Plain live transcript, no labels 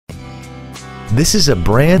This is a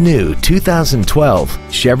brand new 2012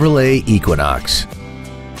 Chevrolet Equinox.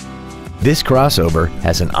 This crossover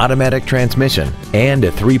has an automatic transmission and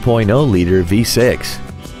a 3.0-liter V6.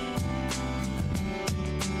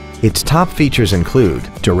 Its top features include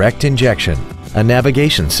direct injection, a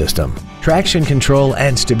navigation system, traction control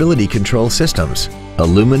and stability control systems,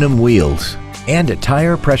 aluminum wheels, and a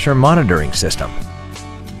tire pressure monitoring system.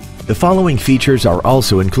 The following features are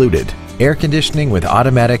also included: air conditioning with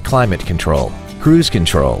automatic climate control, cruise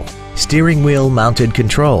control, steering wheel mounted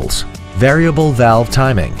controls, variable valve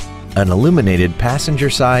timing, an illuminated passenger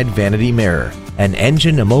side vanity mirror, an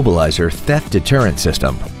engine immobilizer theft deterrent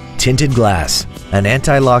system, tinted glass, an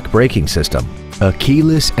anti-lock braking system, a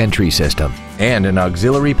keyless entry system, and an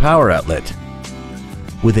auxiliary power outlet.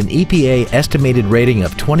 With an EPA estimated rating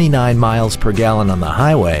of 29 miles per gallon on the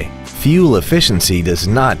highway, fuel efficiency does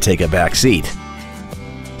not take a back seat.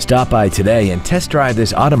 Stop by today and test drive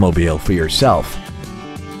this automobile for yourself.